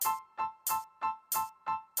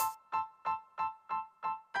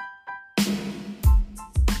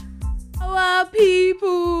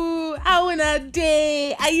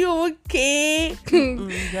Ade, are you okay?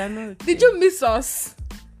 They're not okay. Did you miss us?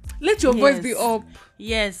 Let your voice be up.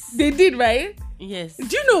 Yes. They did, right? Yes. Do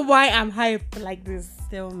you know why I'm hype like this?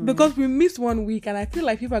 Tell me. Because we missed 1 week and I feel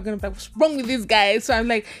like people are gonna be like, what's wrong with this guy? So I'm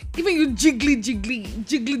like giving you jiggly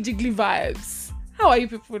vibes. How are you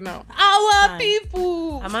people now? Our Fine.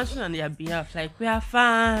 people. I'm answering on their behalf, like, we are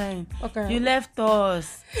fine. Okay. You left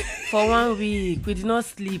us for 1 week. We did not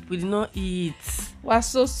sleep. We did not eat. We're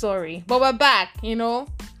so sorry. But we're back, you know?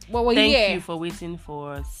 But we're Thank here. you for waiting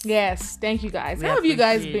for us. Yes, thank you guys. We How have you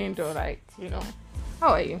guys appreciate been though? Like, you know. How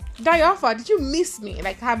are you? Dayo Alpha, did you miss me?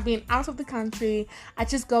 Like, I've been out of the country. I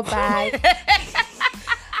just got back.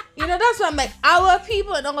 You know, that's why I'm like, our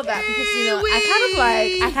people and all of that. Because, you know,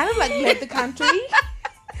 I kind of like left the country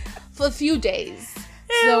for a few days.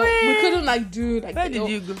 So we couldn't like do like Where did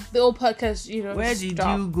you go? the old podcast, you know. Where did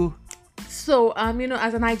stuff. you go? So, you know,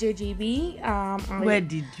 as an IJGB, Where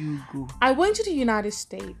did you go? I went to the United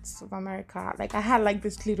States of America. Like, I had like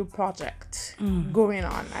this little project going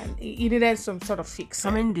on, and it needed some sort of fix.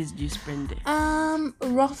 How many days did you spend there?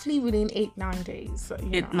 Roughly within 8-9 days.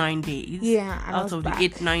 You know. 8-9 days. Yeah, and I Out was of back. the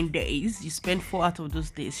 8-9 days, you spent 4 out of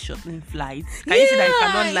those days shuttling flights. Can you see that you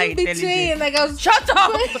cannot lie in between, intelligent? like I was. Shut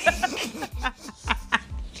up!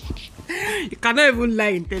 You cannot even lie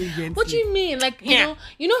intelligently. What do you mean? Like, Yeah.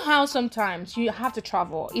 you know how sometimes you have to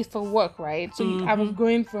travel. It's for work, right? So I was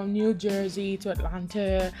going from New Jersey to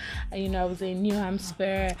Atlanta. And, you know, I was in New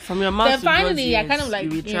Hampshire. From your mouth Then to finally, God's I kind of ears, like, you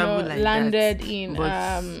will you travel know, like landed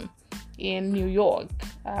that. in New York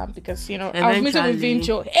because, you know, I was meeting with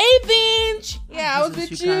Eventually. Vincho. Hey, Vinch! Yeah, I was Jesus,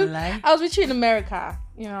 with you you. can lie. I was with you in America,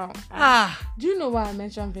 you know. Ah, Do you know why I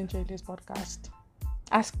mentioned Vincho in this podcast?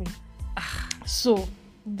 Ask me. So,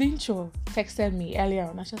 Vincho texted me earlier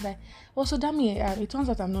on and she was like, oh, so Dami, it turns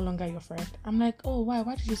out I'm no longer your friend. I'm like, oh, why?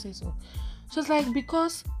 Why did you say so? She was like,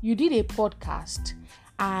 because you did a podcast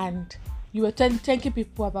and you were thanking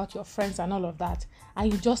people about your friends and all of that,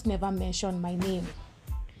 and you just never mentioned my name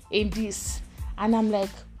in this. And I'm like,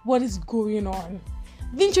 what is going on?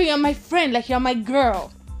 Vincho, you're my friend, like you're my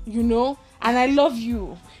girl, you know, and I love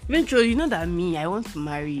you. Eventually, you know that me, I want to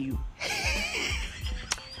marry you.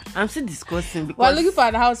 I'm still discussing because We're looking for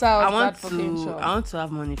an house I out want for to Vincho. I want to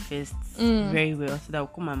have money first very well so that I'll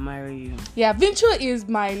come and marry you. Yeah, Vincho is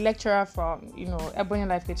my lecturer from, you know, Ebony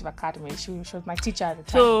Life Creative Academy. She was my teacher at the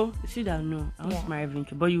time. So you see that no, I want Yeah. to marry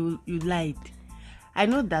Vincho, but you lied. I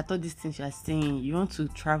know that all these things you are saying, you want to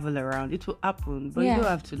travel around. It will happen, but Yeah. you don't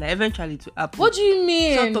have to. Like eventually, it will happen. What do you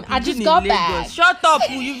mean? Shut up! I you just been got in back. Lagos. Shut up!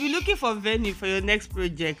 You'll be looking for venue for your next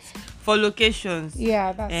project, for locations.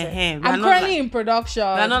 Yeah, that's We it. are I'm not currently in production.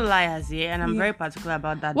 We're not liars here, and I'm very particular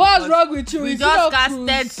about that. What's because wrong with you? We Is it just not casted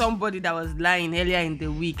cruise? somebody that was lying earlier in the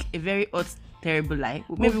week. A very hot, terrible lie.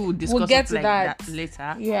 Maybe we'll discuss we'll get something to like that.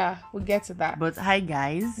 later. Yeah, we'll get to that. But hi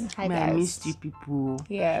guys. Hi, I guys. missed you people.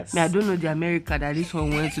 Yes. I don't know the America that this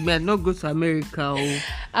one went to. I did not go to America.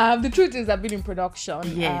 The truth is, I've been in production.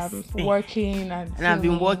 Yes. Working and I've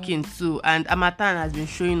been filming. working too. And Amatan has been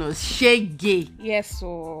showing us shaggy. Yes,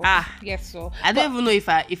 so. Ah. Yes, so. I don't even know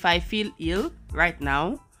if I feel ill right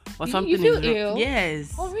now or You- something. you feel is wrong. ill?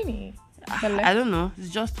 Yes. Oh, really? I don't know. It's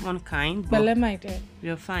just one kind. But But let me do.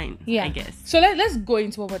 we're fine. Yeah. I guess. So let's go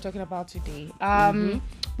into what we're talking about today.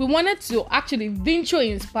 We wanted to actually Vincho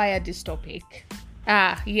inspired this topic.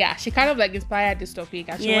 Yeah, she kind of like inspired this topic,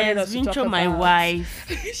 and she wanted us Yes, to talk Vincho, my about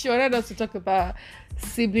wife. she wanted us to talk about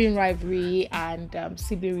sibling rivalry and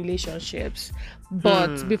sibling relationships.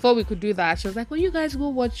 But before we could do that, she was like, "Well, you guys go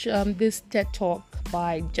watch this TED Talk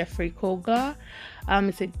by Jeffrey Kogler.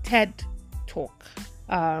 It's a TED Talk.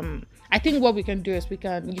 I think what we can do is you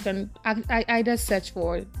can either search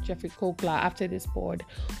for Jeffrey Kogler after this board,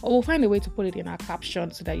 or we'll find a way to put it in our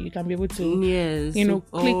caption so that you can be able to Yes. you know,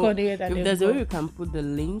 click or on it and if then there's go. a way you can put the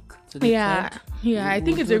link to the Yeah, TED, yeah. I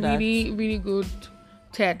think we'll it's a do that. really, really good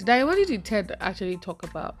TED. Diane, what did TED actually talk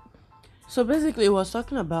about? So basically, it was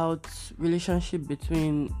talking about relationship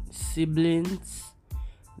between siblings,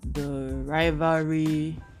 the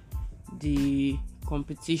rivalry, the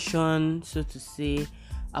competition, so to say.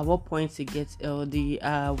 At what point it gets healthy,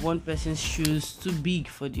 one person's shoes too big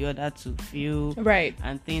for the other to fill, Right.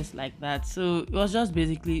 and things like that. So it was just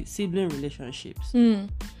basically sibling relationships,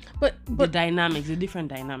 But the dynamics, the different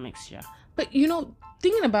dynamics. Yeah. But you know,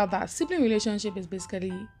 thinking about that, sibling relationship is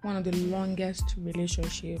basically one of the longest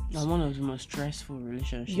relationships And one of the most stressful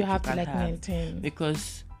relationships you have to can like have. maintain.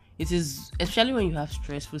 Because it is, especially when you have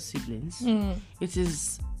stressful siblings, it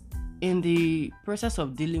is in the process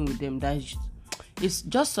of dealing with them that it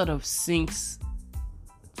just sort of sinks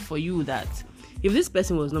for you that if this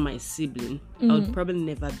person was not my sibling, I would probably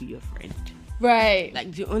never be your friend. Right.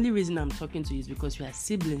 Like, the only reason I'm talking to you is because we are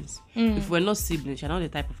siblings. If we're not siblings, you're not the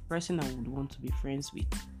type of person I would want to be friends with.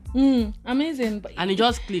 Amazing. But And it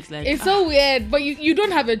just clicks like, it's so weird, but you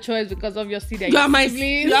don't have a choice because obviously you are my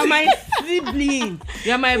sibling.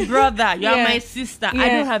 You are my brother. You are my sister. I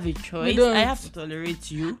don't have a choice. I have to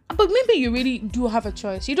tolerate you. But maybe you really do have a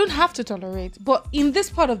choice. You don't have to tolerate. But in this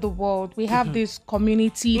part of the world, we have this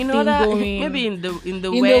community thing going. Maybe in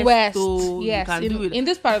the West, so yes, you can do it. In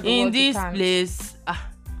this part of the world, in this place,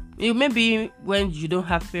 maybe when you don't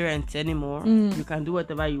have parents anymore, you can do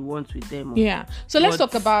whatever you want with them. Yeah. So let's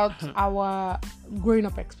talk about our growing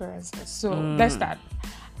up experiences. So let's start.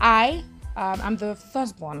 I'm the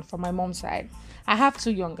firstborn from my mom's side. I have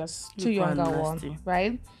two younger ones,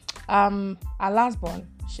 right? Our lastborn,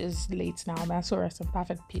 she's late now, man. So rest in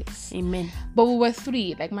perfect peace. Amen. But we were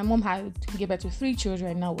three. Like my mom had given birth to 3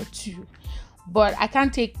 children. Now we're 2. But I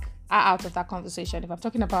can't take out of that conversation. If I'm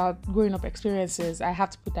talking about growing up experiences, I have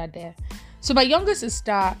to put that there. So my younger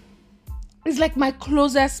sister is like my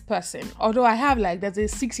closest person, although I have there's a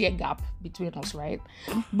 6-year gap between us, right?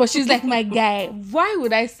 But she's like my guy. Why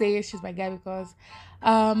would I say she's my guy? Because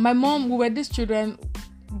my mom, we were these children,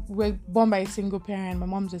 were born by a single parent. My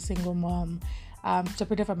mom's a single mom,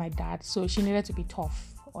 separated from my dad, so she needed to be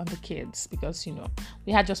tough on the kids because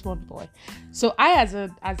we had just one boy. So I as a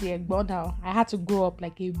egbon now, I had to grow up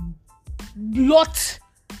like a lot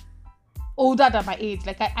older than my age.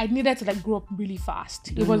 Like I needed to grow up really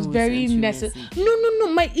fast. It was very necessary. No.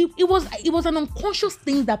 It was an unconscious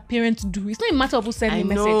thing that parents do. It's not a matter of who sent me a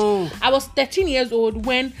message. I was 13 years old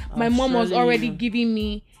when my mom was already giving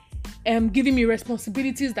me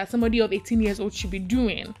responsibilities that somebody of 18 years old should be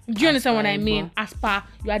doing. Do you understand what I mean? As per,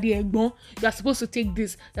 you are the egbon, you are supposed to take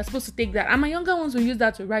this, you're supposed to take that. And my younger ones will use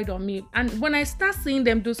that to ride on me. And when I start seeing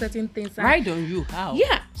them do certain things, ride on you? How?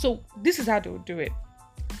 Yeah. So this is how they will do it.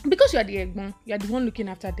 Because you are the egbon, you are the one looking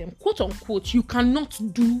after them. Quote unquote, you cannot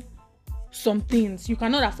do some things. You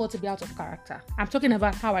cannot afford to be out of character. I'm talking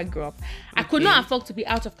about how I grew up. Okay. I could not afford to be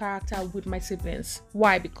out of character with my siblings.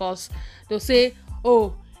 Why? Because they'll say,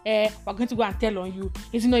 we're going to go and tell on you.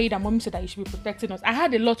 Is it not you that mommy said that you should be protecting us? I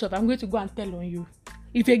had a lot of, I'm going to go and tell on you.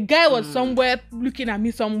 If a guy was somewhere looking at me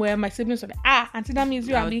somewhere, my siblings were like, Auntie, that means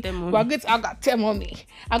you and me. I got tell mommy.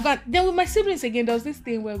 Then with my siblings again, there was this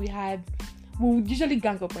thing where we would usually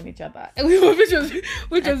gang up on each other, which was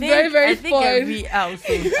very, very fun. I think every house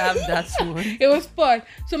will have that one. It was fun.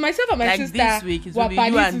 So myself and my sister, this week it will be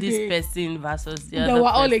you and this person versus the other person. They were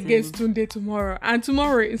all against Tunde tomorrow, and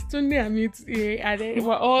tomorrow is Tunde and me, and then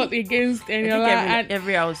we're all against Eniola. And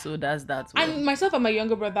every household does that. And myself and my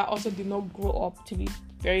younger brother also did not grow up to be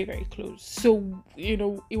very, very close. So,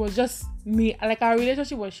 it was just me. Like, our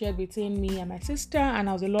relationship was shared between me and my sister, and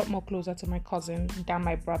I was a lot more closer to my cousin than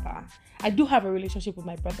my brother. I do have a relationship with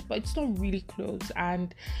my brother, but it's not really close.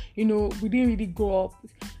 And, we didn't really grow up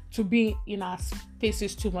to be in our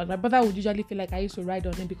spaces too much. My brother would usually feel like I used to ride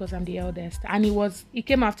on him because I'm the eldest. And he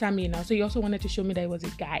came after me now. So he also wanted to show me that he was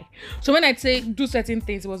a guy. So when I'd say do certain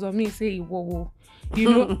things, it was on me say, whoa.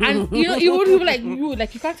 And he would be like,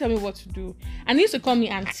 you can't tell me what to do. And he used to call me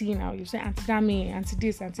auntie now. You say auntie Dami, auntie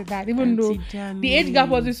this, auntie that, even though the age gap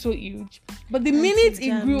wasn't so huge. But the minute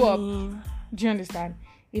he grew up, do you understand?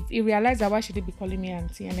 If he realized that, why should he be calling me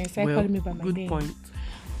auntie? And then he started calling me by my name. Good point.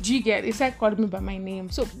 Do you get? He started calling me by my name.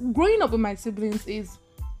 So growing up with my siblings is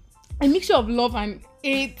a mixture of love and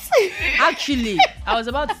hate. Actually, I was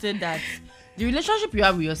about to say that the relationship you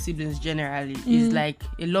have with your siblings generally is like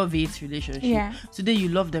a love-hate relationship. Yeah. Today you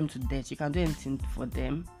love them to death. You can do anything for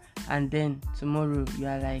them. And then tomorrow you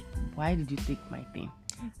are like, why did you take my thing?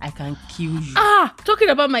 I can kill you. Talking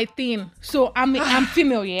about my thing. So I'm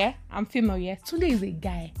female, yeah? Tunde is a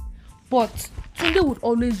guy. But Tunde would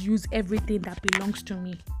always use everything that belongs to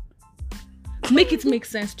me. Make it make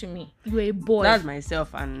sense to me. You're a boy. That's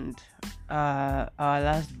myself, and our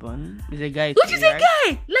last born is a guy. Which is a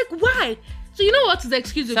guy? Like, why? So you know what the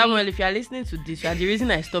excuse would be? Samuel, if you are listening to this, you are the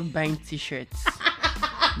reason I stopped buying t-shirts.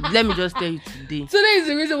 Let me just tell you today. Today is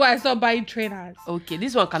the reason why I stopped buying trainers. Okay,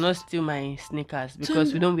 this one cannot steal my sneakers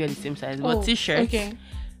because we don't wear the same size. But t-shirts. Okay.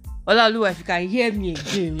 Olaoluwa, if you can hear me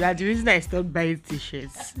again, you are the reason I stopped buying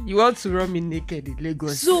t-shirts. You want to run me naked in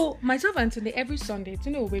Lagos. So myself and Tunde, every Sunday,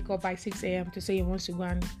 Tunde will wake up by 6 a.m. to say he wants to go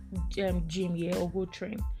and gym, or go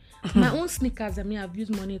train. My own sneakers, I've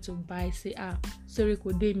used money to buy, say, sorry,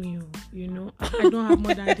 Kodemi, I don't have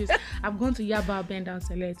more than this. I've gone to Yaba, Bend and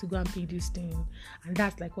Select to go and pay this thing. And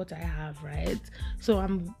that's like what I have, right? So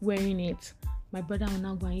I'm wearing it. My brother will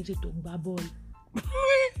now go and use it to babble.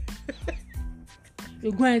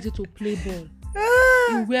 You're going to play ball.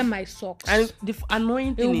 You wear my socks. And the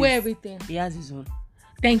annoying thing you wear everything. He has his own.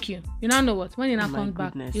 Thank you. You now know what? When he now My comes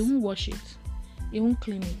back, goodness. he won't wash it. He won't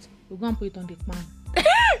clean it. He'll go and put it on the pan.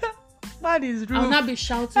 That is rude. I'll not be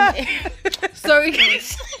shouting. Sorry,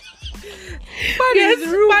 guys.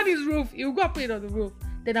 Pan is roof. He'll go and put it on the roof.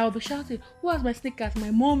 Then I'll be shouting, who has my sneakers?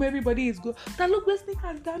 My mom, everybody is good. That look where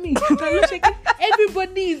sneakers, damn it. Shaking.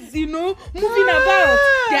 Everybody is, moving about.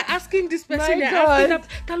 They're asking this person, My they're God. asking that.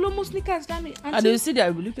 That look more sneakers, damn it. And they'll see that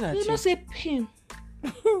I'll be looking at You you. not say pin.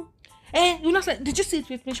 You not say, did you see it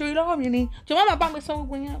with me? Show you know how many. Your mama bang me somewhere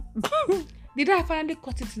when you. The day I finally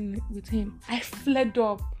caught it with him, I fled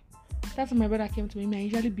up. That's when my brother came to me. I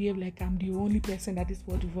usually behave like I'm the only person that this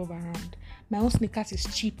world revolve around. My own sneakers is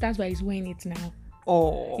cheap. That's why he's wearing it now.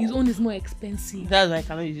 Oh. His own is more expensive. That's why I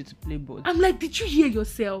cannot use it to play board. I'm like, did you hear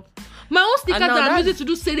yourself? My own sneakers And now that I'm that's- using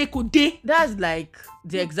to do Sereko Day. That's like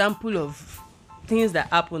the example of things that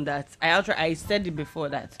happen that I said it before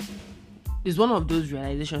that it's one of those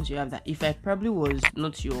realizations you have that if I probably was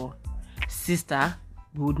not your sister,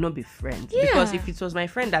 we would not be friends. Yeah. Because if it was my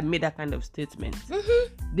friend that made that kind of statement,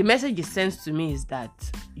 the message it sends to me is that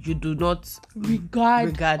you do not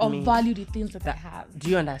Regard or me. value the things that I have. Do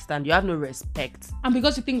you understand? You have no respect. And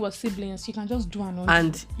because you think we're siblings, you can just do an own.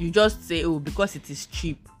 And you just say, oh, because it is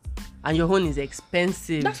cheap and your own is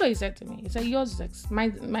expensive. That's what he said to me. He said yours is my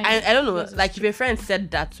I don't know, yours is like if a friend said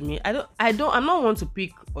that to me, I'm not one to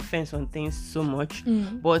pick offense on things so much,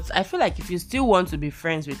 but I feel like if you still want to be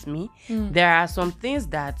friends with me, there are some things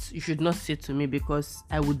that you should not say to me because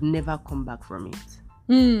I would never come back from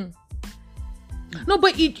it. No,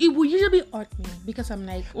 but it will usually hurt me because I'm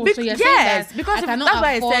like, oh, so you're yes, saying that because I if, cannot that's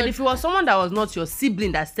why afford. I said if it was someone that was not your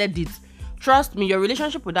sibling that said it, trust me, your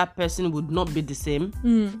relationship with that person would not be the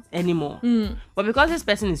same anymore. But because this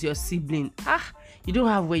person is your sibling, you don't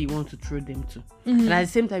have where you want to throw them to. And at the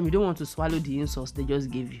same time, you don't want to swallow the insults they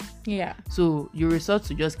just gave you. Yeah, So you resort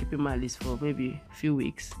to just keeping my list for maybe a few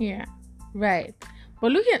weeks. yeah, right.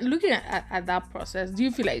 But looking at that process, do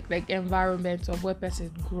you feel like environment of where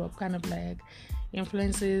person grew up kind of like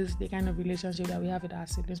influences the kind of relationship that we have with our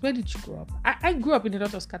siblings? Where did you grow up? I grew up in a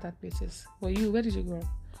lot of scattered places. For you, where did you grow up?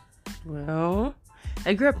 Well,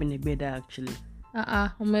 I grew up in Egbeda actually.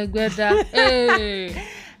 Oh my God. Hey.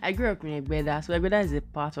 I grew up in Egbeda. So Egbeda is a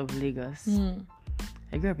part of Lagos.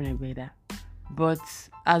 I grew up in Egbeda. But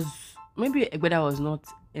as maybe Egbeda was not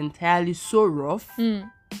entirely so rough,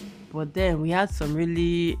 but then we had some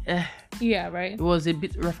really Yeah, right. it was a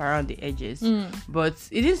bit rough around the edges. But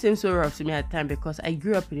it didn't seem so rough to me at the time because I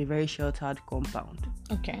grew up in a very sheltered compound.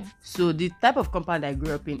 Okay. So the type of compound I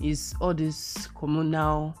grew up in is all this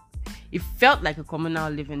communal. It felt like a communal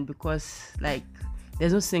living because like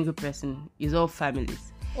there's no single person. It's all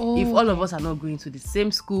families. Oh, If all of us are not going to the same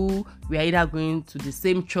school, we are either going to the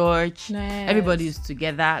same church. Nice. Everybody is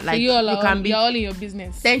together. So Like you're you're all in your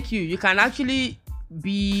business. Thank you. You can actually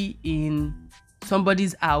be in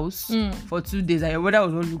somebody's house for 2 days and your mother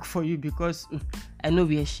will not look for you because I know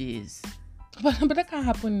where she is. But that can't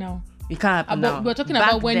happen now. It can't happen now. We're talking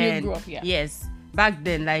Back about when then, you grew up, yeah. Yes. Back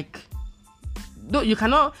then, like, no, you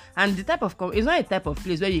cannot. And the type of it's not a type of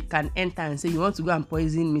place where you can enter and say you want to go and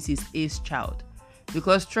poison Mrs. A's child,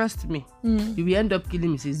 because trust me, you will end up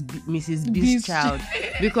killing Mrs. B's child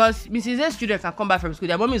because Mrs. A's children can come back from school.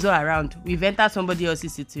 Their mom is all around. We've entered somebody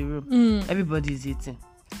else's sitting room. Everybody is eating.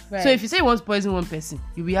 Right. So if you say you want to poison one person,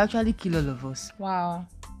 you will actually kill all of us. Wow,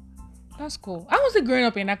 that's cool. I wasn't growing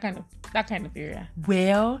up in that kind of area.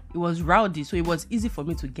 Well, it was rowdy, so it was easy for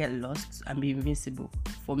me to get lost and be invincible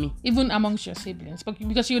for me. Even amongst your siblings,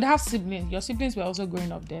 because you would have siblings. Your siblings were also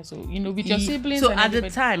growing up there, so with your siblings. So and at the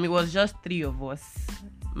everybody- time, it was just 3 of us: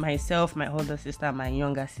 myself, my older sister, my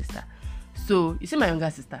younger sister. So you see, my younger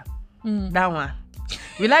sister, that one,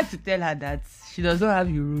 we like to tell her that she does not have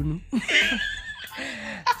urunu.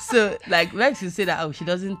 So like, we like to say that she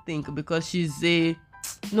doesn't think because she's a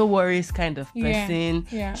no worries kind of person.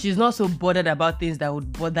 Yeah. She's not so bothered about things that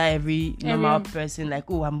would bother every normal person. Like,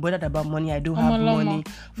 oh, I'm bothered about money. I don't have money.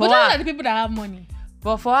 But those are the people that have money.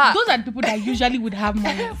 But for her, Those are the people that usually would have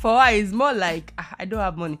money. for her, it's more like, I don't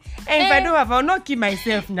have money. And if I don't have, I'll not keep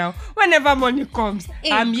myself now. Whenever money comes,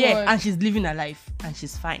 I'm here. God. And she's living her life. And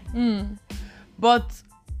she's fine. But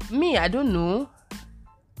me, I don't know.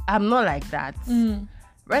 I'm not like that.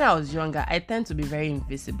 When I was younger, I tend to be very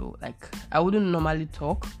invisible. Like, I wouldn't normally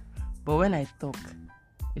talk. But when I talk,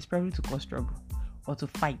 it's probably to cause trouble or to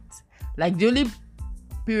fight. Like, the only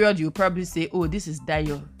period you probably say, oh, this is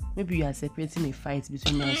Dayo. Maybe you are separating a fight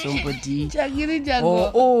between me and somebody.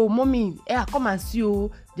 Or, oh, mommy, come and see you.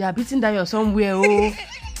 They are beating Dayo somewhere. Oh,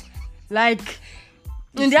 like,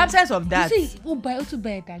 in the absence of that. You see, like,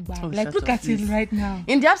 shut look up, at please. it right now.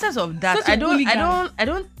 In the absence of that, Such a hooligan. I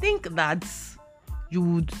don't think that you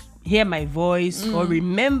would hear my voice or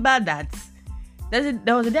remember that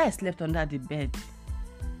there was a day I slept under the bed.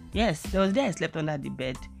 Yes, there was a day I slept under the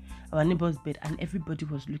bed, our neighbor's bed, and everybody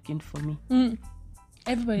was looking for me.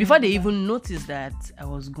 Everybody. Before they even noticed that I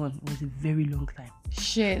was gone, it was a very long time.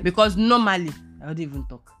 Shit. Because normally I wouldn't even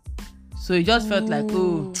talk. So it just felt like,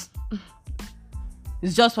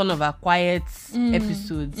 it's just one of our quiet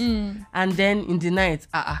episodes. And then in the night,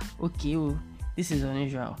 okay, this is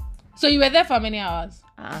unusual. So you were there for how many hours?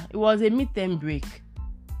 It was a mid-term break.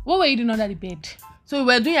 What were you doing under the bed? So we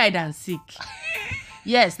were doing hide and seek.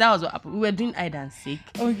 Yes, that was what happened. We were doing hide and seek.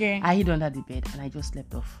 Okay. I hid under the bed and I just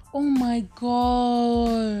slept off. Oh my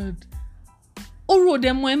god. Oro de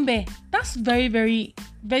Mwembe. That's very, very,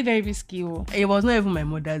 very, very risky. It was not even my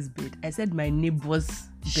mother's bed. I said my neighbor's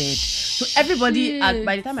bed. So everybody,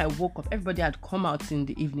 by the time I woke up, everybody had come out in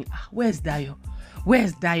the evening. Where's Dayo?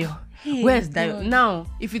 Where's Dayo? Hey, Where's Dayo? God. Now,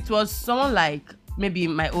 if it was someone like maybe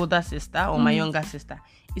my older sister or my younger sister,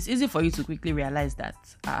 it's easy for you to quickly realize that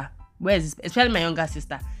where's this? Especially my younger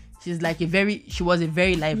sister. She was a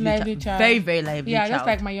very lively child. Very, very lively child. Yeah, just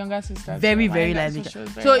like my younger sister. Very, very lively child.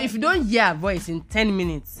 So if you don't hear a voice in 10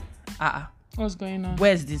 minutes, what's going on?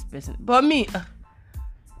 Where's this person? But me,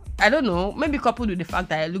 I don't know. Maybe coupled with the fact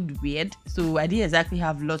that I looked weird, so I didn't exactly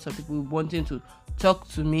have lots of people wanting to talk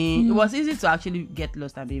to me. It was easy to actually get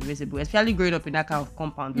lost and be invisible, especially growing up in that kind of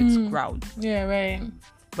compound with crowd. Yeah, right.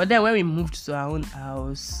 But then when we moved to our own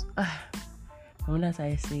house, my mother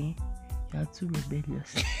started saying, "You are too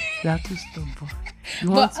rebellious. You are too stubborn.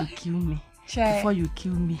 You want to kill me. Before you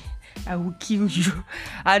kill me, I will kill you."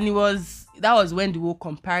 And that was when the whole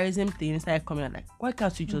comparison thing started coming out. Like, why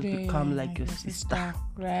can't you just become like your sister?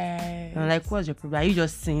 Right. And I'm like, what's your problem? Are you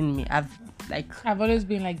just seeing me? I've always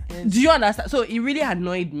been like this. Do you understand? So it really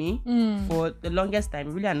annoyed me for the longest time.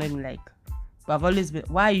 It really annoyed me. Like, but I've always been,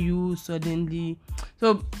 why you suddenly?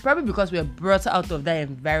 So probably because we were brought out of that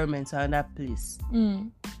environment to another place.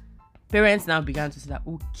 Parents now began to say that,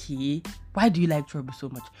 okay, why do you like trouble so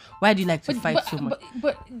much? Why do you like to fight so much?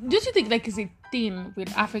 But don't you think like it's a thing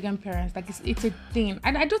with African parents? Like it's a thing.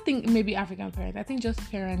 And I don't think maybe African parents. I think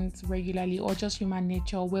just parents regularly or just human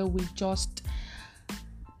nature where we just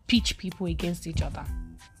pitch people against each other.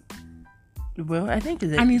 Well, I think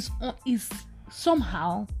it's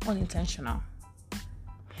somehow unintentional.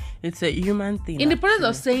 It's a human thing. In the process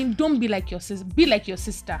of saying, don't be like your sister, be like your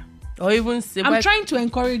sister. Or even say, I'm trying to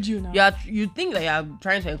encourage you now. You think that you're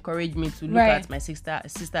trying to encourage me to look at my sister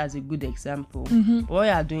as a good example. But what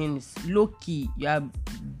you are doing is low key. You are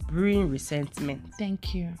brewing resentment.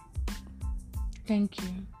 Thank you.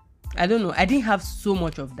 I don't know. I didn't have so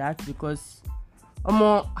much of that because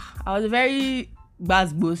I was a very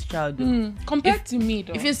bad-boss child. Compared to me,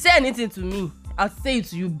 though. If you say anything to me, I'll say it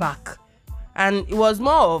to you back. And it was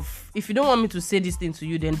more of, if you don't want me to say this thing to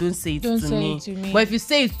you, then don't say it to me. But if you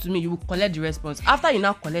say it to me, you will collect the response. After you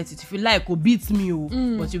now collect it, if you like, beat me,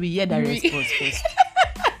 but you will hear that response first.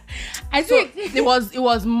 I think it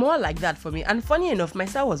was more like that for me. And funny enough, my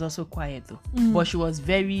sister was also quiet though. But she was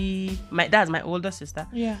that's my older sister.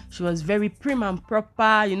 Yeah. She was very prim and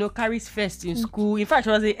proper, carries first in school. In fact, she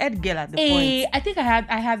was the head girl at the point. I think I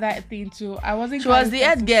had that thing too. I wasn't. She was the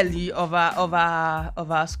head girl of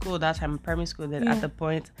our school that time, primary school then at the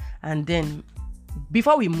point. And then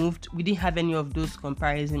before we moved, we didn't have any of those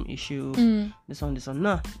comparison issues. This one.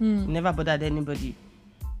 No. Never bothered anybody.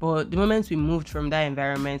 But the moment we moved from that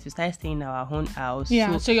environment, we started staying in our own house.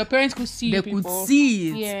 Yeah, so your parents could see They could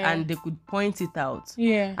see it and they could point it out.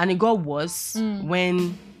 Yeah. And it got worse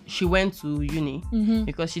when she went to uni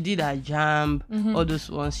because she did her JAMB, all those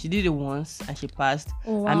ones. She did it once and she passed.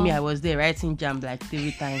 Oh, wow. And me, I was there writing JAMB like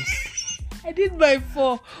 3 times. I did my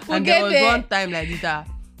 4. And there was one time like this,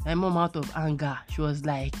 my mom out of anger, she was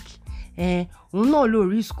like,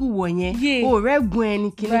 school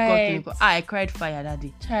I cried fire that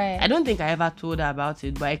day. I don't think I ever told her about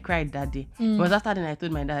it, but I cried that day. Because after then I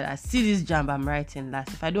told my dad, I see this JAMB I'm writing last.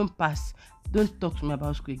 If I don't pass, don't talk to me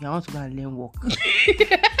about school again. I want to go and learn work.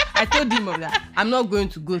 I told him of that. I'm not going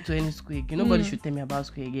to go to any school again. Nobody should tell me about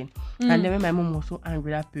school again. And then when my mom was so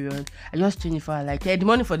angry that period, I just changed it for her. Like, hey, the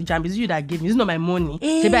money for the JAMB is you that gave me. It's not my money.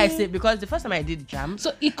 Maybe I say because the first time I did JAMB,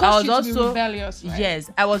 so it caused you to be rebellious, right?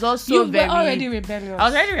 Yes, I was also you were already rebellious. I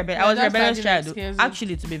was already rebellious. I was a rebellious child.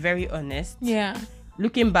 Actually, to be very honest. Yeah.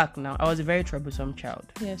 Looking back now, I was a very troublesome child.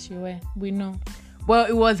 Yes, you were. We know. Well,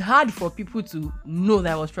 it was hard for people to know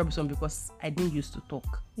that I was troublesome because I didn't used to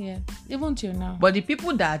talk. Yeah, even till now. But the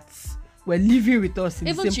people that were living with us in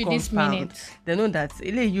Even the same to this compound, minute. they know that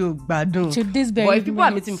you badun. To this very But if people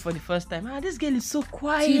are minute. meeting me for the first time, this girl is so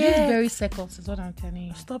quiet. To this very seconds is what I'm telling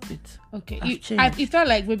you. Stop it. Okay. I've changed. It felt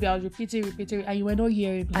like maybe I was repeating, and you were not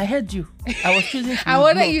hearing me. I heard you. I was choosing to I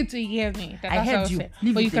wanted ignore. you to hear me. I That's heard what you. saying.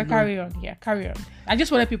 Leave But it you can alone. carry on. Yeah, carry on. I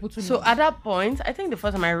just wanted people to know. So at that point, I think the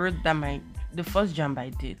first time I wrote that the first jump I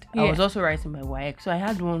did, I Yeah. was also writing my WAEC. So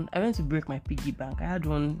I went to break my piggy bank. I had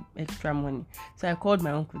one extra money. So I called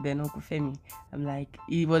my uncle then, Uncle Femi. I'm like,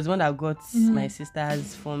 he was one that got my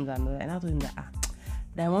sister's forms and all that. And I told him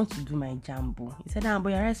that I want to do my jambo. He said, but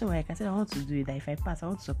you're writing WAEC. I said, I want to do it. That if I pass, I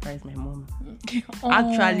want to surprise my mom.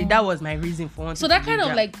 Actually, that was my reason for wanting So to that do kind of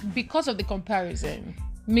JAMB. like, because of the comparison,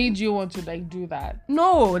 made you want to like do that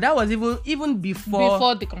No, that was even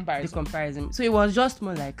before the the comparison. comparison. So it was just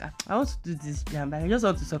more like I want to do this jam, but I just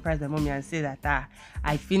want to surprise my mommy and say that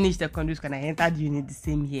I finished secondary school and I entered uni the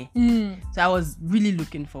same year. So I was really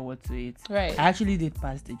looking forward to it. Right. I actually did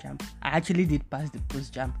pass the jam. I actually did pass the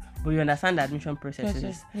post jam. But you understand the admission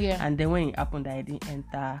processes. Yeah. And then when it happened that I didn't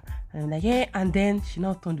enter, and I'm like, yeah, and then she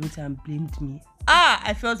now turned with and blamed me.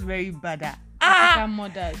 I felt very bad. African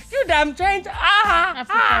mothers. You that I'm trying to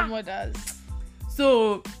African mothers.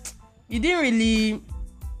 So you didn't really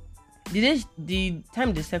the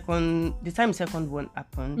time the second one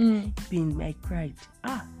happened, I cried.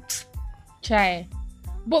 Chai.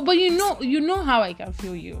 But you know how I can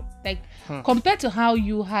feel you. Like compared to how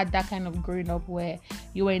you had that kind of growing up where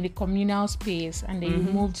you were in the communal space and then you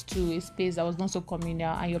moved to a space that was not so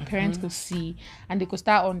communal and your parents could see and they could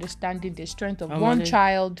start understanding the strength of one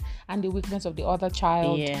child and the weakness of the other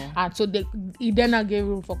child. Yeah. And so it then gave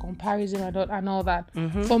room for comparison and all that.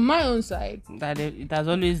 From my own side, That it has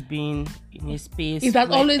always been in a space. it has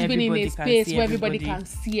where always been in everybody a can space see where everybody everybody. can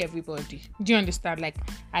see everybody. Do you understand? Like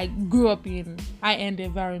I grew up in high-end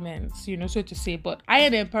environments, so to say, but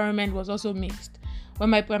high-end environment was also mixed. When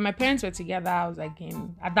my parents were together, I was like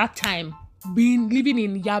at that time living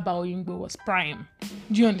in Yaba or Yingbo was prime.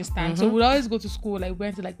 Do you understand? So we'd always go to school. Like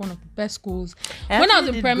went to like one of the best schools. When I was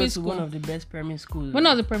in primary school, one of the best primary schools. when I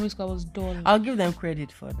was in primary school, I was dull. I'll give them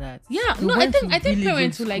credit for that. Yeah, We no, I went think to really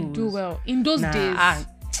parents good would like do schools. well in those days.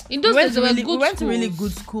 In We those went days, to there were really, good we went to really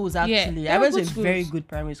schools. good schools Yeah, actually. there I were went to good a very schools. good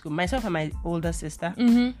primary school. Myself and my older sister,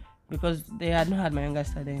 because they had not had my younger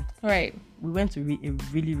sister then. Right. We went to a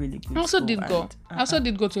really, really good school. I also did go. and, I also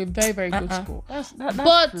did go to a very, very good school. That's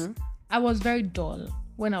But true. I was very dull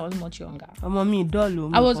when I was much younger. Mommy, dolo,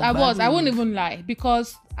 I won't even lie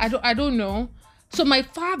because I don't know. So my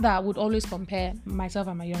father would always compare myself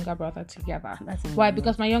and my younger brother together. That's Why? amazing.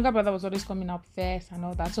 Because my younger brother was always coming up first and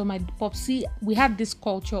all that. So my popsy, we had this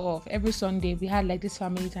culture of every Sunday we had like this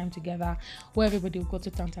family time together where everybody would go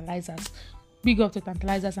to Tantalizers. Big up to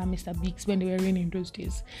Tantalizers and Mr. Biggs when they were raining those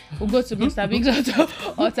days. We'll go to Mr. Biggs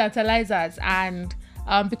or Tantalizers, and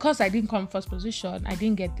because I didn't come first position, I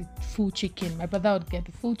didn't get the full chicken. My brother would get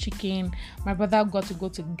the full chicken. My brother got to go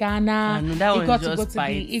to Ghana. No, that he one's got to just go to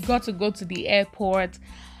bites. he got to go to the airport,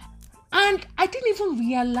 and I didn't even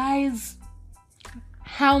realize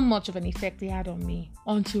how much of an effect he had on me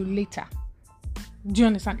until later. Do you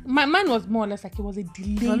understand? Mine was more or less like it was a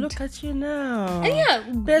delayed. But look at you now. And yeah,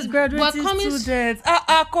 There's graduating we're coming students. By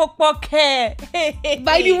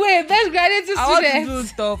the way, best graduating I want to do students,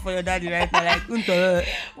 stuff for your daddy right now, like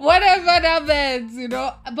whatever that means,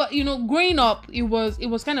 But growing up, it was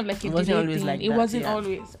kind of like a It wasn't delayed always thing. like It that, wasn't yeah.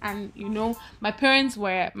 always, and my parents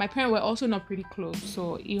were also not pretty close,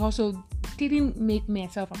 so he also didn't make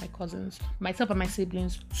myself and my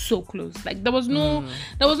siblings so close. Like there was nothing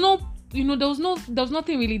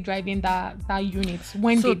really driving that unit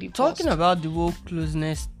when So they did talking first. about the whole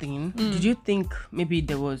closeness thing, did you think maybe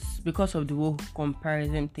there was, because of the whole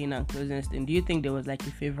comparison thing and closeness thing, do you think there was like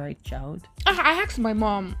a favorite child? I asked my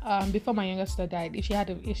mom before my younger sister died if she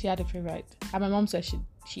had a favorite, and my mom said she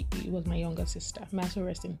was my younger sister. May also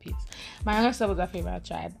rest in peace. My younger sister was her favorite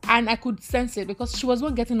child, and I could sense it because she was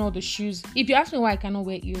one getting all the shoes. If you ask me why I cannot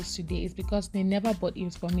wear heels today, it's because they never bought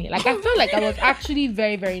heels for me. Like I felt like I was actually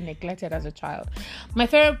very, very neglected as a child. My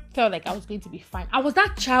parents felt like I was going to be fine. I was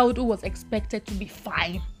that child who was expected to be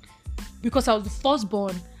fine because I was the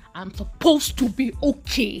firstborn. I'm supposed to be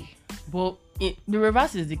okay. But the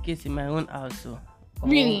reverse is the case in my own house. So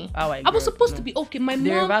Really? how I was supposed to be okay. My The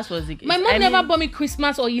mom reverse was the case. My mom never bought me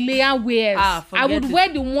Christmas or Ilea wears. I forget would it. wear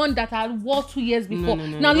the one that I wore 2 years before. no,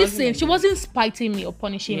 Now it wasn't listen, like she that. wasn't spiting me or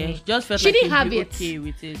punishing Yeah, me. she just felt She like didn't you'd have be it. okay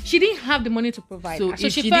with it. She didn't have the money to provide. So So if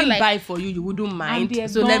she she felt didn't like buy for you, you wouldn't mind. the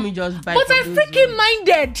So dog. let me just buy. But for I those freaking ones.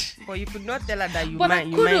 minded. But you could not tell her that you But I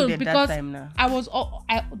couldn't minded because that time now.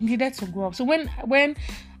 I needed to grow up. So when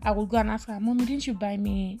I would go and ask her, Mommy, didn't you buy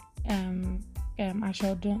me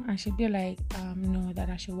Ashodo, and she'd be like, no, that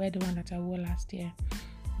I should wear the one that I wore last year.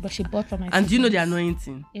 But she bought for my And do you know the siblings. annoying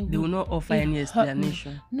thing? They will not offer It any hurt me.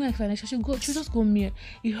 explanation. No explanation. She'll just go mere.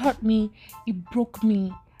 It hurt me. It broke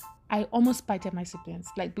me. I almost spited my siblings,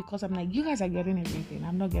 like, because I'm like, you guys are getting everything.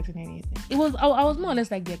 I'm not getting anything. I was more or less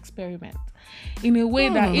like the experiment, in a way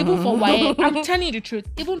that even for WAEC, I'm telling you the truth,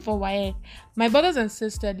 even for WAEC, my brothers and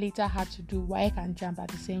sisters later had to do WAEC and JAMB at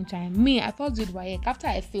the same time. Me, I first did WAEC. After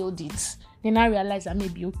I failed it, then I realized I may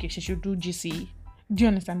be okay. She should do GCE. Do you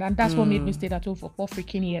understand? And that's what made me stay at home for 4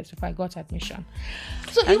 freaking years before I got admission.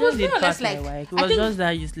 So I it was just did more or less pass my like, WAEC. It I was think, just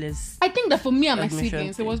that useless. I think that for me and my Admission siblings,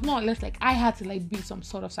 it thing. was more or less like I had to like be some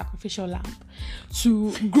sort of sacrificial lamb to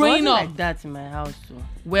It growing wasn't up. like that in my house. So.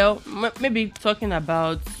 Well, maybe talking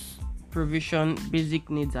about provision, basic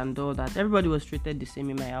needs, and all that. Everybody was treated the same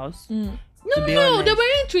in my house. No, be no, honest. they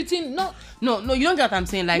weren't treating. No, No, you don't get what I'm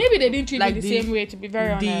saying. Like maybe they didn't treat like me the same way. To be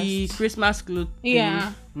very the honest, Christmas clothes.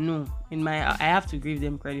 Yeah. No, I have to give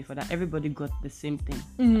them credit for that. Everybody got the same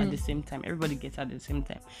thing at the same time. Everybody gets at the same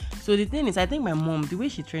time. So the thing is, I think my mom, the way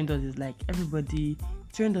she trained us is like everybody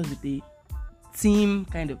trained us with a team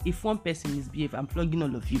kind of. If one person misbehave, I'm flogging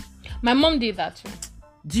all of you. my mom did that too.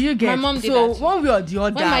 Do you get? My mom did so that too. one way or the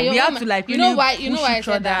other, we have to like you really know why? You know push why I each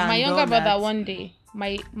said that? other My and younger all brother that. one day,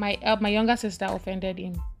 my younger sister offended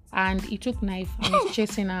him, and he took knife and was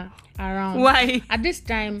chasing her around. Why? At this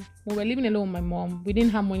time, we were living alone with my mom. We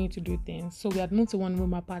didn't have money to do things. So we had moved to one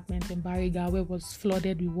room apartment in Bariga where it was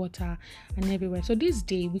flooded with water and everywhere. So this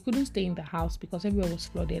day, we couldn't stay in the house because everywhere was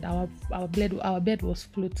flooded. Our bed was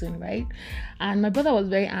floating, right? And my brother was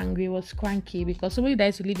very angry, was cranky because somebody that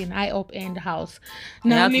used to live in high up end house.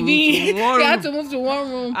 Now had to living, move to one they had room. to move to one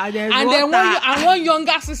room. And there's then water. one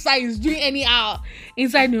younger sister is doing anyhow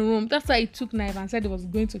inside the room. That's why he took knife and said he was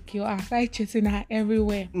going to kill her. Started chasing her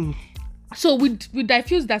everywhere. So we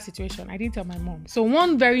diffused that situation. I didn't tell my mom. So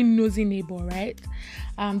one very nosy neighbor, right,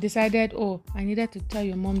 decided, oh, I needed to tell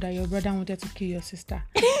your mom that your brother wanted to kill your sister.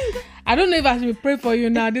 I don't know if I should pray for you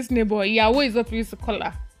now. This neighbor, Yahweh is what we used to call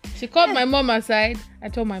her. She called my mom aside. I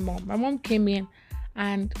told my mom. My mom came in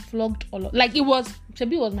and flogged all of, like it was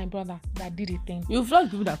Shebi was my brother that did the thing. You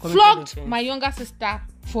flogged people that committed Flogged offense. my younger sister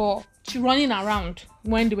for running around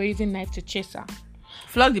when they were using knife to chase her.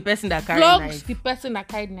 Flog the person that carried Flogged knife. the person that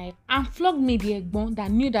carried knife and flogged me, the egbon, that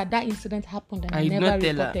knew that incident happened and I And you did never not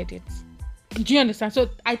tell her. reported it. Do you understand? So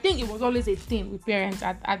I think it was always a thing with parents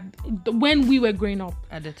at when we were growing up.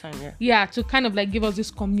 At the time, yeah. Yeah, to kind of like give us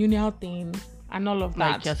this communal thing and all of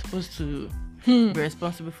Like that. you're supposed to be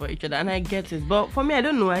responsible for each other, and I get it. But for me, I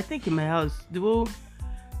don't know. I think in my house,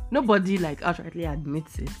 nobody like outrightly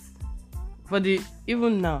admits it.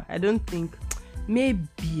 Even now, I don't think.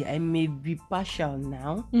 Maybe I may be partial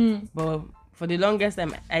now, but for the longest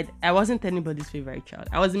time, I wasn't anybody's favorite child.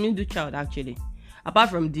 I was a middle child actually. Apart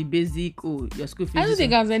from the basic, your school fees. I don't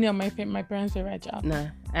think I was any of my parents' favorite child. Nah,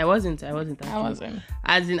 I wasn't actually. I wasn't.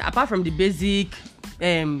 As in, apart from the basic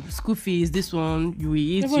school fees, this one you will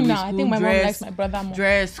eat, Even you will now, I school, think my mom dress, likes my brother more.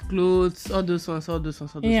 dress, clothes, all those ones.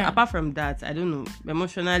 Yeah. Apart from that, I don't know.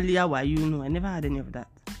 Emotionally, how are you? No, I never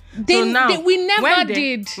we never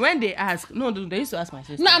did. When they ask, no, they used to ask my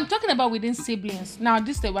sister. No, I'm talking about within siblings. Now,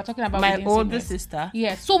 we're talking about My within older siblings. sister.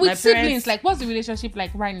 Yes. So with My siblings, parents- like, what's the relationship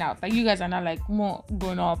like right now? Like, you guys are not like more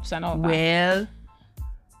grown-ups and all that. Well,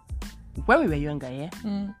 when we were younger, yeah,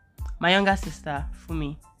 my younger sister,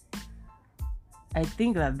 Fumi, I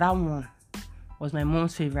think that one was my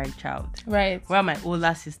mom's favorite child. Right. While my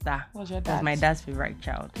older sister Was your was dad's. my dad's favorite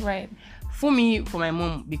child. Right. Fumi, for my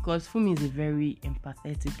mom, because Fumi is a very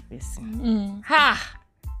empathetic person. Ha.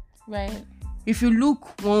 Right. If you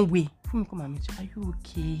look one way, Fumi come and meet you. Are you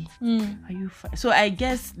okay? Are you fine? So I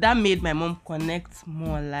guess that made my mom connect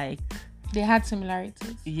more. Like, They had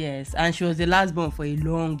similarities. yes, and she was the last born for a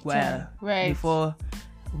long while. Right. Before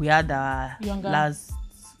we had our Younger last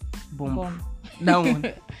bomb. Bomb. That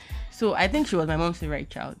one. So I think she was my mom's favorite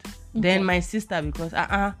child. Then my sister, because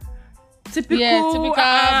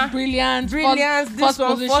typical, brilliant, brilliance, first this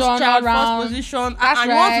one, position first child, around. first position. That's And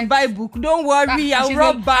you want right. to buy book? Don't worry, And I'll she's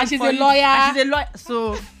rub a- back and she's for a you. lawyer. And she's a lawyer.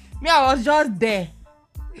 So me, I was just there.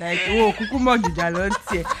 Like, oh, kukumo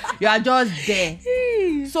gijalonte. You are just there.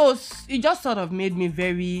 So it just sort of made me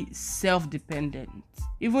very self-dependent.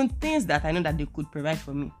 Even things that I know that they could provide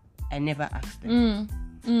for me, I never asked them.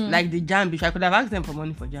 Like the jam, I could have asked them for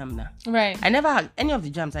money for jam now. Right. I never had any of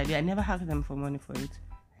the jams I did. I never asked them for money for it.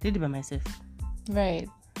 I did it by myself. Right.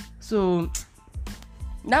 So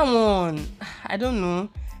that one, I don't know.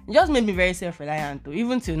 It just made me very self-reliant. Though.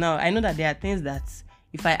 Even till now, I know that there are things that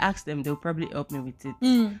if I ask them, they'll probably help me with it.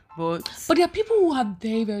 But there are people who have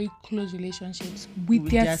very, very close relationships with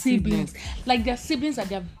their siblings. Like their siblings are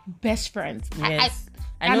their best friends. Yes.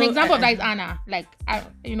 An example of that is Anna. Like,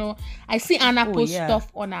 I see Anna post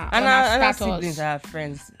stuff on her Anna's status. siblings are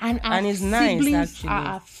friends. And it's nice, siblings actually. are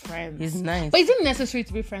our friends. It's nice. But is it necessary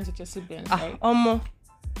to be friends with your siblings? Right?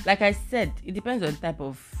 Like I said, it depends on the type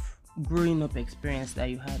of growing up experience that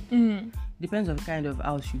you had. Depends on the kind of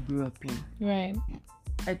house you grew up in. Right.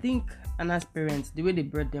 I think Anna's parents, the way they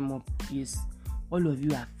brought them up is all of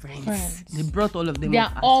you are friends. They brought all of them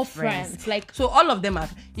up as all friends. Like, so all of them are.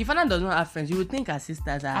 If Anna does not have friends, you would think her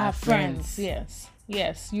sisters are her friends.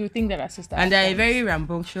 Yes. You would think that her sisters and they're a very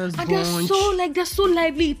rambunctious bunch. And they're so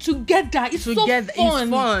lively together. It's so fun. It's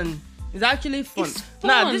fun. It's actually fun. It's fun.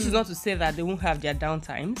 Now, this is not to say that they won't have their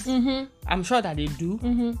downtimes. I'm sure that they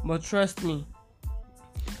do. But trust me,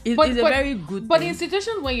 it's a very good But thing. in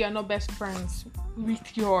situations where you're not best friends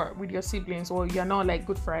with your siblings, or you're not like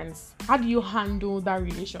good friends, how do you handle that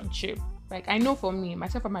relationship? Like, I know for me,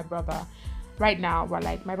 myself and my brother, right now, we're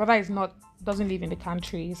like, my brother doesn't live in the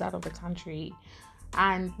country, he's out of the country.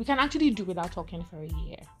 And we can actually do without talking for a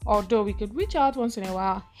year. Although we could reach out once in a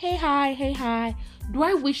while. Hey, hi. Do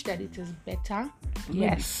I wish that it is better?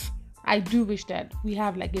 Yes. I do wish that we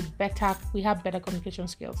have better communication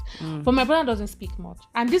skills. But my brother doesn't speak much.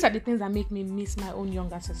 And these are the things that make me miss my own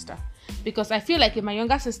younger sister. Because I feel like if my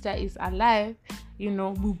younger sister is alive, we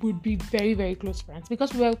would be very, very close friends.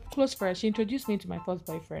 Because we were close friends. She introduced me to my first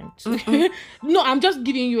boyfriend. No, I'm just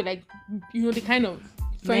giving you the kind of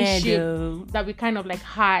friendship that we kind of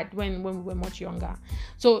had when we were much younger.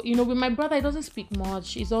 So with my brother, he doesn't speak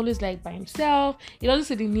much. He's always by himself. He doesn't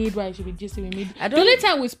see the need why he should be gisting with me. The only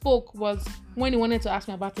time we spoke was when he wanted to ask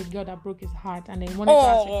me about a girl that broke his heart, and then he wanted to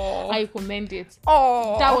ask me how you commend it.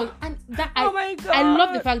 Oh my God. I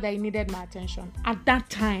love the fact that he needed my attention at that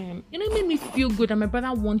time. It made me feel good, and my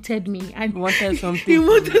brother wanted me and wanted something. He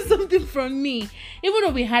wanted something from me. Even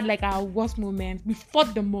though we had our worst moments, we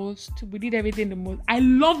fought the most, we did everything the most. I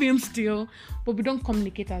love him still, but we don't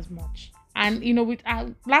communicate as much. And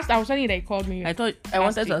last I was telling you that he called me. I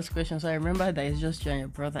wanted to ask a question, so I remember that it's just you and your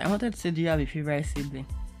brother. I wanted to say, do you have a favorite sibling?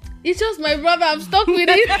 It's just my brother. I'm stuck with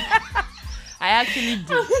it. I actually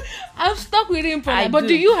do. I'm stuck with him for that. But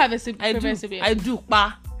do you have a favorite sibling? I do,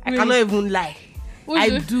 pa. I cannot even lie.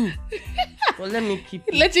 I do. But let me keep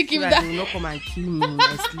it. Let you keep that. He will not come and kill me in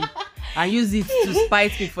my sleep and use it to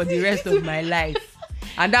spite me for the rest of my life.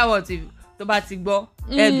 And that was if Tobatigbo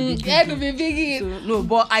head will be biggie. So, no,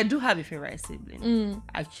 but I do have a favorite sibling,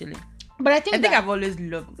 actually. But I think I've always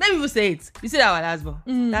loved. Let me even say it. You see that one last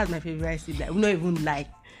one? That's my favorite sibling. I will not even lie.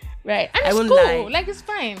 Right. And it's cool. It's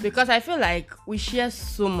fine. Because I feel like we share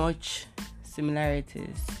so much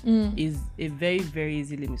similarities. Is a very, very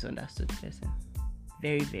easily misunderstood person.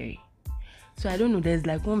 Very, very. So I don't know. There's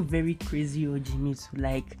one very crazy OG me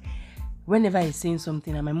to whenever he's saying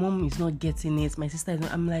something and my mom is not getting it, my sister is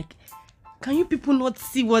not. I'm like, can you people not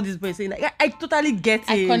see what this boy is saying? I totally get it.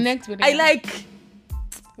 I connect with it.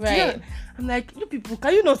 Right. Yeah, I'm like, you people,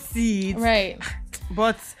 can you not see it? Right.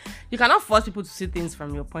 But you cannot force people to see things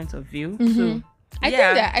from your point of view. So I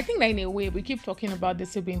think that in a way we keep talking about the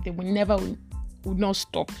sibling thing. We never would not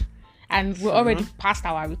stop, and we're already past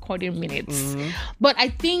our recording minutes. But I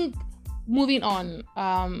think moving on,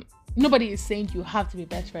 nobody is saying you have to be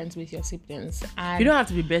best friends with your siblings. And you don't have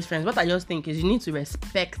to be best friends. What I just think is you need to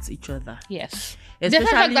respect each other. Yes. Especially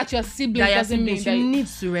the fact that your siblings doesn't mean that you need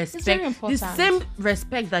to respect. It's very important. The same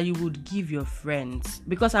respect that you would give your friends.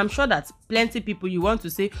 Because I'm sure that plenty people you want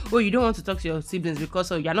to say, oh, you don't want to talk to your siblings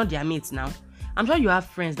because you're not their mates now. I'm sure you have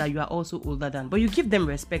friends that you are also older than, but you give them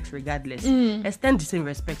respect regardless. Extend the same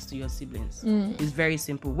respect to your siblings. It's very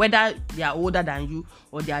simple. Whether they are older than you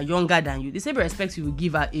or they are younger than you, the same respect you will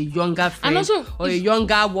give a younger friend or a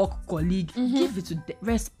younger work colleague, give it to them.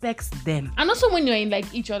 Respect them. And also when you're in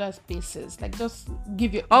each other's spaces, just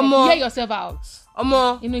give your hear yourself out.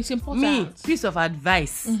 It's important. Me, piece of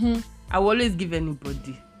advice. I will always give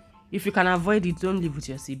anybody. If you can avoid it, don't live with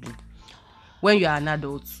your sibling when you are an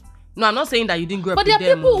adult. No, I'm not saying that you didn't grow up with them. But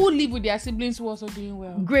there are people who live with their siblings who are also doing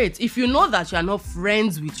well. Great. If you know that you are not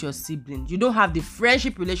friends with your siblings, you don't have the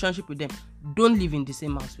friendship relationship with them, don't live in the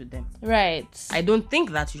same house with them. Right. I do not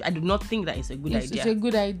think that it's a good idea. It's a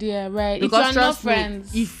good idea, right? Because if you are not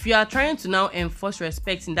friends. If you are trying to now enforce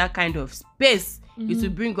respect in that kind of space, it will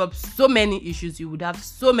bring up so many issues. You would have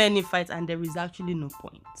so many fights, and there is actually no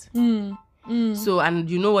point. So, and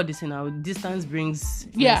you know what they say now, distance brings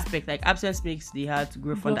respect. Like absence makes the heart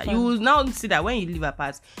grow fonder. You will now see that when you live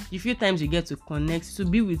apart, a few times you get to connect, to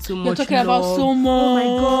be with so much You're talking love. about so much. Oh my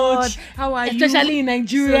God, how are you? Especially in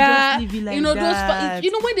Nigeria. So just leave it like you know that.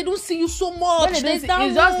 those. When they don't see you so much, It's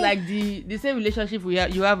just like the same relationship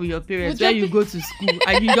you have with your parents, where you go to school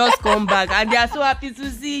and you just come back and they are so happy to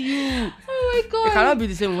see you. Oh my God! It cannot be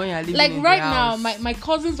the same when you're living like in right the now, house. my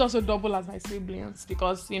cousins also double as my siblings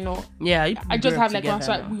because I just have like one,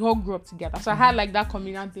 so we all grew up together. So I had like that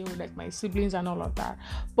communal thing with like my siblings and all of that.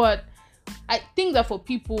 But I think that for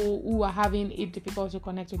people who are having it difficult to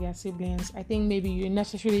connect with their siblings, I think maybe you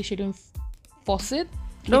necessarily shouldn't force it.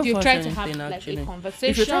 Don't if you force try to have anything, like actually. a conversation,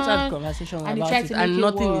 if you try to have a conversation and you about try it to and make it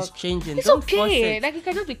nothing work, is changing, it's don't force okay. it. Like you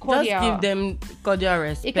can just be cordial. Just give them cordial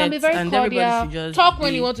respect. It can be very and cordial. everybody should just Talk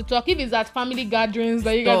when you want to talk. If it's at family gatherings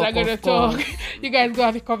that you guys are going to talk, you guys go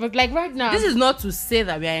have a conversation. Like right now. This is not to say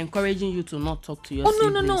that we are encouraging you to not talk to your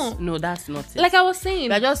siblings. No, that's not it. Like I was saying.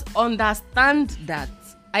 But just understand that.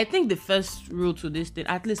 I think the first rule to this thing,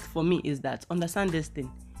 at least for me, is that understand this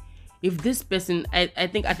thing. If this person, I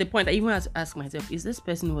think at the point I even had to ask myself, is this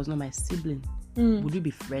person who was not my sibling? Would we be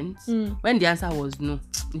friends? When the answer was no,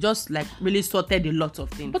 just like really sorted a lot of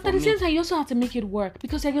things. But at the same time, you also have to make it work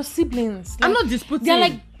because they're your siblings. I'm not disputing.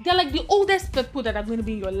 They're like the oldest people that are going to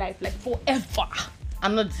be in your life, like forever.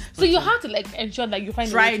 I'm not. So you have to like ensure that you find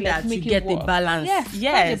try a way to, that make to it get work. the balance.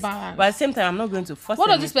 Yes. The balance. But at the same time, I'm not going to force. What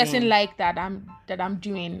does this anything. person like that I'm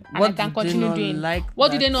doing and What I can do they continue not doing? like What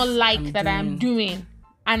do that they not like that I'm doing?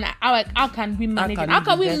 And how can we manage it? How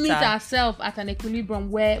can we meet ourselves at an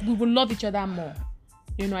equilibrium where we will love each other more?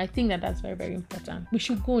 I think that's very, very important. We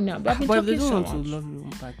should go now. But if they don't want to love you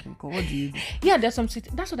back, what do you do? Yeah, that's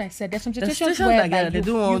what I said. There's some situations where they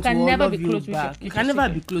don't want you can to never love be close you with back. your You can never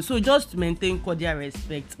be close. So just maintain cordial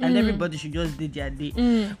respect, and everybody should just do their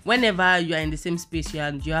day. Whenever you are in the same space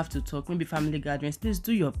and you have to talk, maybe family gatherings, please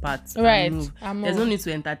do your part. Right. There's no need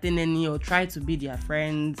to entertain any or try to be their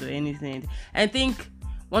friends or anything. I think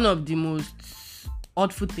one of the most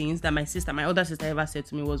awful things that my older sister ever said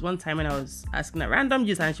to me was one time when I was asking her random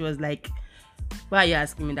gist and she was like, why are you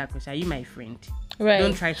asking me that question? Are you my friend? Right.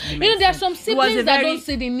 Don't try to be my friend. There are some siblings that don't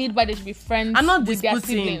see the need why they should be friends with their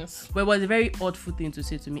siblings. But it was a very awful thing to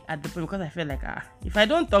say to me at the point because I felt like, if I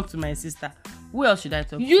don't talk to my sister, who else should I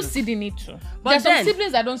talk to? You see the need to. But there are some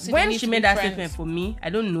siblings that don't see the need to. When she made that statement for me, I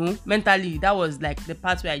don't know, mentally, that was like the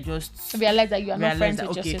part where I just realized that you are not friends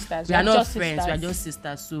with your sisters. We are not friends, we are just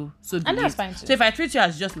sisters. So and that's fine too. So if I treat you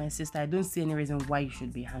as just my sister, I don't see any reason why you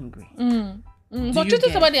should be angry. But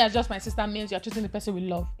treating somebody as just my sister means you're treating the person with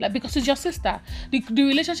love. Like, because it's your sister. The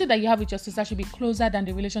relationship that you have with your sister should be closer than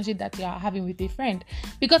the relationship that you are having with a friend.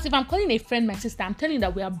 Because if I'm calling a friend my sister, I'm telling you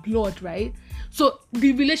that we are blood, right? So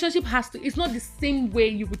the relationship it's not the same way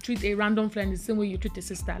you would treat a random friend, the same way you treat a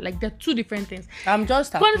sister. Like, they're two different things. I'm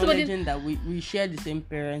just acknowledging that we share the same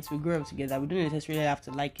parents, we grow up together. We don't necessarily have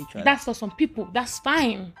to like each other. That's for some people. That's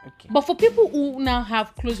fine. Okay. But for people who now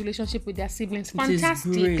have close relationship with their siblings,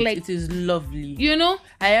 fantastic. It is great. Like, it is lovely.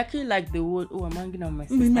 I actually like the word, I'm hanging out with my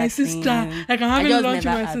sister. With my sister. Like, I'm having lunch with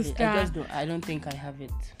my sister. I don't think I have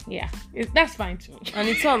it. Yeah. That's fine too. And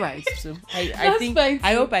it's alright. So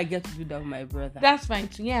I hope I get to do that with my brother. That's fine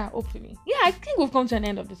too. Yeah, hopefully. Yeah, I think we've come to an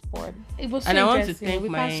end of this board. It was so and I want to interesting.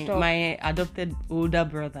 thank my adopted older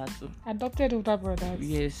brother too. Adopted older brothers.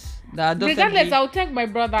 Yes. Regardless, I'll thank my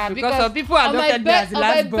brother because some people adopted me as the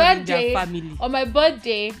last born in their family. On my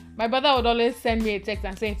birthday, my brother would always send me a text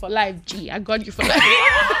and say, for life, G, I got you for life.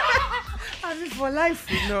 For life,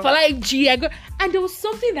 For life, G, I got. And there was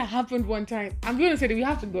something that happened one time. I'm going to say that we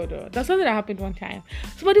have to go though. There's something that happened one time.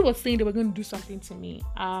 Somebody was saying they were going to do something to me.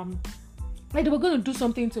 Like they were going to do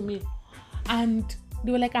something to me, and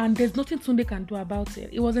they were like, and there's nothing Tunde can do about it.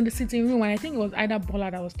 It was in the sitting room, and I think it was either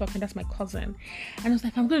Bola that was talking. That's my cousin, and I was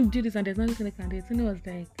like, I'm going to do this, and there's nothing they can do. And he was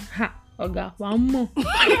like, Oga, one more.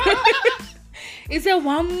 He said,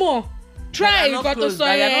 one more. Try, you got to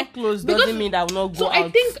say. You're not close doesn't mean that will not go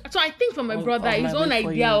out. So I think for my brother, his own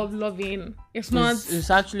idea of loving, it's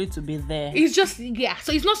actually to be there. It's just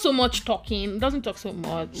so it's not so much talking. Doesn't talk so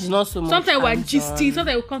much. It's not so much. Sometimes we're gisty.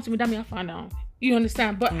 Sometimes will come to me, that me I found out. You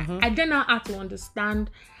understand? But I then now have to understand,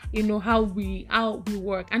 how we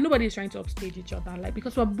work, and nobody is trying to upstage each other, like,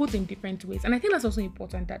 because we're both in different ways. And I think that's also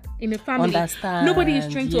important, that in a family, nobody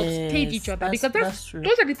is trying to upstage each other, because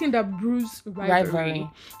those are the things that bruise rivalry.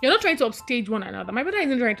 You're not trying to upstage one another. My brother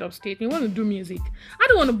isn't trying to upstage me. He wants to do music. I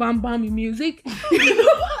don't want to bam in music.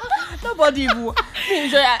 Nobody will.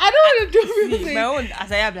 I don't want to do music. My own,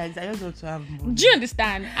 as I have, I just want to have money. Do you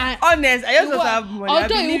understand? Honest, I just want to have money.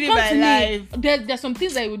 Although I'm it will living come my to life. me, there's some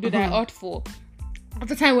things that you would do that are hurtful. at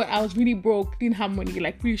the time where I was really broke, didn't have money,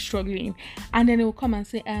 like really struggling, and then they will come and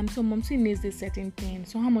say, so Momsy needs this certain thing.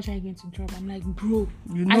 So how much are you going to drop? I'm like, bro,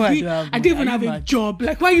 You know I don't even have a job.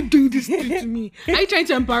 Like, why are you doing this thing to me? Are you trying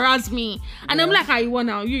to embarrass me? And I'm like, you want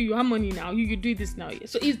now? You have money now. You do this now.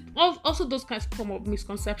 So it's also those kinds of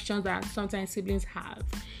misconceptions that sometimes siblings have.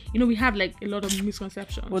 We have like a lot of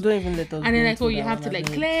misconceptions. Well, don't even let us. And then like, you have to like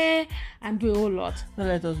clear and do a whole lot. Don't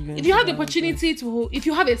let us go. If you have the opportunity if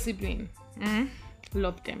you have a sibling,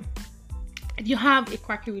 love them. If you have a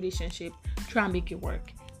quirky relationship, try and make it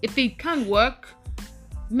work. If it can't work,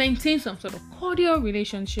 maintain some sort of cordial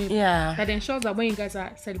relationship that ensures that when you guys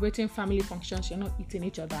are celebrating family functions, you're not eating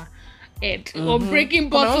each other head or breaking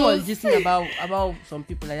bottles. I was just thinking about some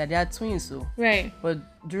people like that. They are twins, so right. But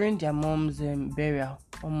during their mom's burial,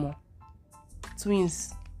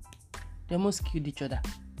 twins, they almost killed each other.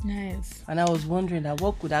 Nice. And I was wondering that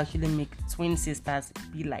what could actually make twin sisters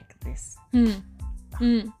be like this.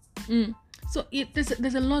 So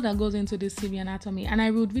there's a lot that goes into this sibling anatomy, and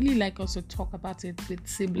I would really like us to talk about it with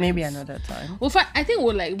siblings. Maybe another time. Well, I think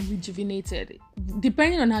we'll like rejuvenated,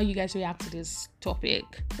 depending on how you guys react to this topic.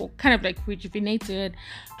 We'll kind of like rejuvenated,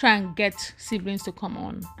 try and get siblings to come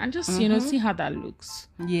on and just see how that looks.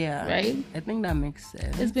 Yeah, right. I think that makes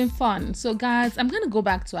sense. It's been fun. So guys, I'm gonna go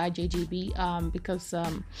back to IJGB because I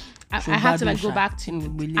have to like go back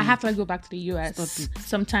to the US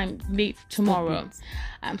sometime late tomorrow.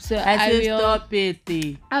 So I will stop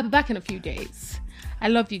it. I'll be back in a few days. I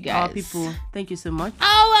love you guys. Our people, thank you so much.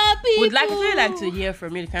 Our people. Would really like to hear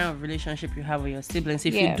from you the kind of relationship you have with your siblings.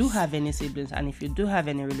 If you do have any siblings, and if you do have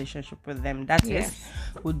any relationship with them,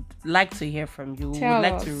 would like to hear from you. Would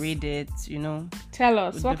like to read it. Tell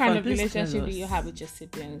us what kind of relationship do you have with your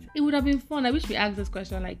siblings. It would have been fun. I wish we asked this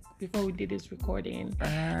question like before we did this recording,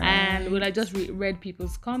 and would I just read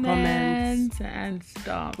people's comments and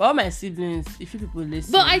stuff. All my siblings, if you people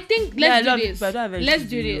listen. But I think let's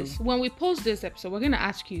do this. When we post this episode, we're gonna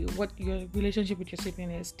ask you what your relationship with your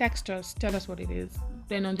sibling is. Text us, tell us what it is.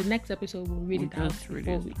 Then on the next episode we'll read it out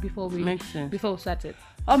before we start it.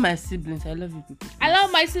 All my siblings, I love you people. I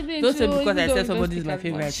love my siblings. Don't say because I said somebody is my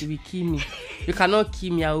favorite, you will kill me. You cannot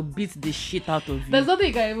kill me. I will beat the shit out of you. There's nothing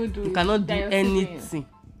you can even do. You cannot do anything.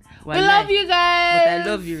 We love you guys. But I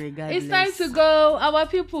love you regardless. It's time to go. Our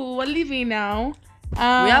people, we're leaving now. We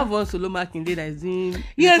have one solo marking day that is doing.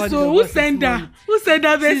 Yes, so who sent that? Who sent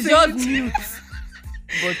that message? She's just mute.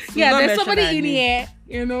 But there's somebody in here.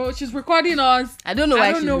 She's recording us. I don't know why.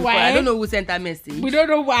 I don't know who sent that message. We don't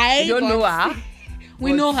know why. We don't know her.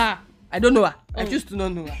 We know her. I don't know her. I choose to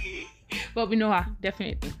not know her. But we know her,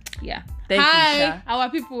 definitely. Yeah. Thank hi, you, Sha. Our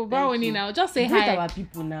people. Bawoni now. Just say hi. Our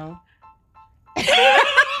people now.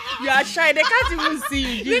 You are shy. They can't even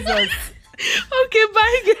see you, Jesus. Okay,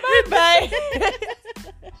 bye.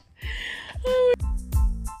 Bye.